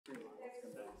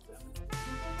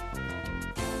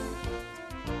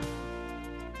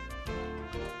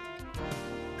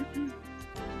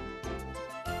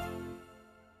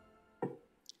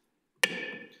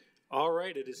All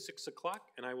right, it is 6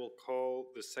 o'clock, and I will call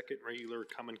the second regular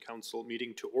Common Council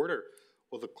meeting to order.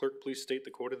 Will the clerk please state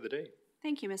the quote of the day?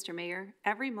 Thank you, Mr. Mayor.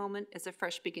 Every moment is a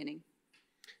fresh beginning.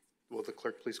 Will the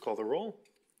clerk please call the roll?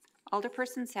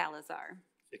 Alderperson Salazar.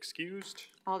 Excused.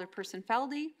 Alderperson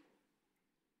Feldy.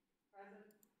 Present.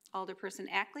 Alderperson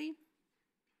Ackley.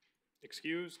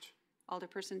 Excused.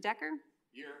 Alderperson Decker.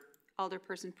 Here.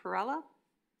 Alderperson Perella.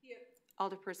 Here.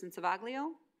 Alderperson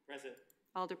Savaglio. Present.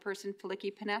 Alderperson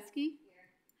Filicki-Pineski. Here.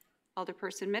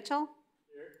 Alderperson Mitchell.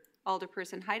 Here.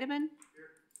 Alderperson Heidemann.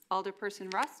 Here.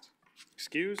 Alderperson Rust.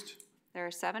 Excused. There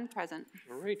are 7 present.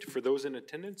 All right, for those in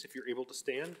attendance, if you're able to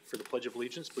stand for the Pledge of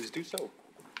Allegiance, please do so.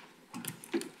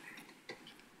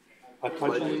 I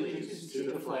pledge allegiance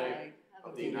to the flag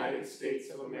of the United States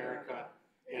of America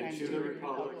and to the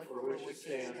republic for which it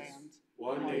stands,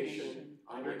 one nation,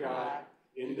 under God,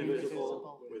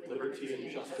 indivisible, with liberty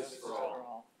and justice for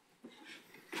all.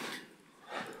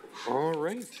 All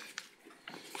right.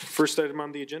 First item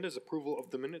on the agenda is approval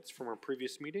of the minutes from our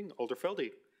previous meeting. Alder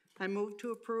Feldy. I move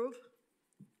to approve.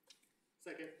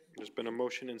 Second. There's been a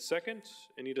motion and second.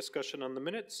 Any discussion on the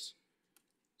minutes?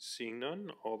 Seeing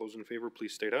none, all those in favor,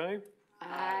 please state aye.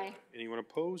 Aye. Anyone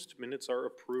opposed? Minutes are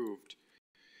approved.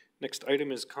 Next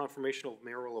item is confirmation of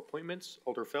mayoral appointments.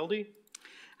 Alder Feldy.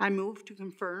 I move to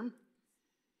confirm.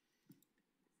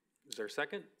 Is there a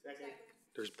second? Second.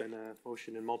 There's been a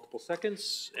motion in multiple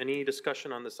seconds. Any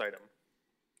discussion on this item?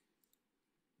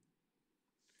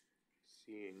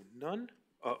 Seeing none.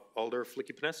 Alder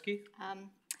Filicki-Pineski.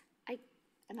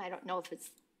 I don't know if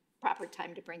it's proper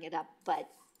time to bring it up, but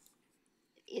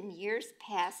in years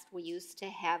past, we used to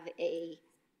have a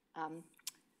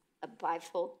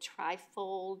bifold,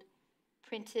 trifold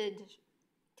printed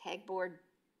tagboard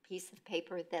piece of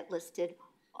paper that listed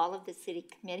all of the city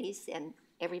committees and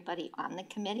everybody on the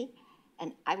committee.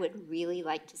 And I would really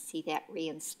like to see that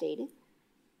reinstated.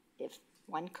 If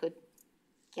one could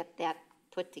get that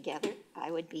put together, I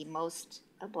would be most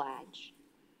obliged.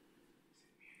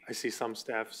 I see some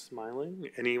staff smiling.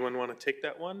 Anyone want to take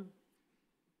that one?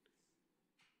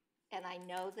 And I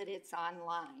know that it's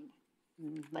online,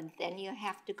 but then you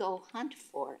have to go hunt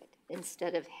for it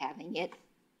instead of having it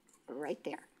right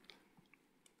there.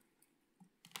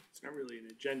 It's not really an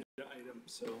agenda item,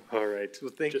 so. All right.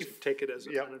 Well, thank you. Take it as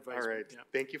an advisement. All right. Yeah.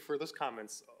 Thank you for those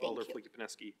comments, Alder you.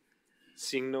 Filicki-Pineski.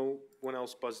 Seeing no one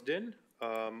else buzzed in,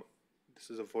 this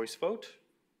is a voice vote,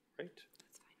 right?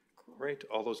 Cool. Right.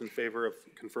 All those in favor of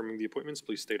confirming the appointments,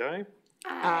 please state aye.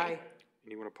 Aye.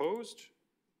 Anyone opposed?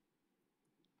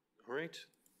 All right.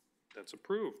 That's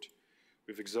approved.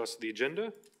 We've exhausted the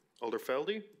agenda. Alder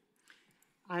Feldy.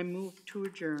 I move to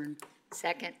adjourn.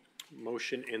 Second.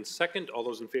 Motion in second. All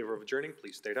those in favor of adjourning,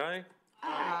 please state aye.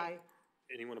 Aye.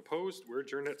 Anyone opposed? We're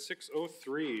adjourned at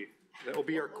 6:03. That will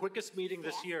be our quickest meeting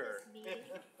this year. Right.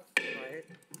 That's great.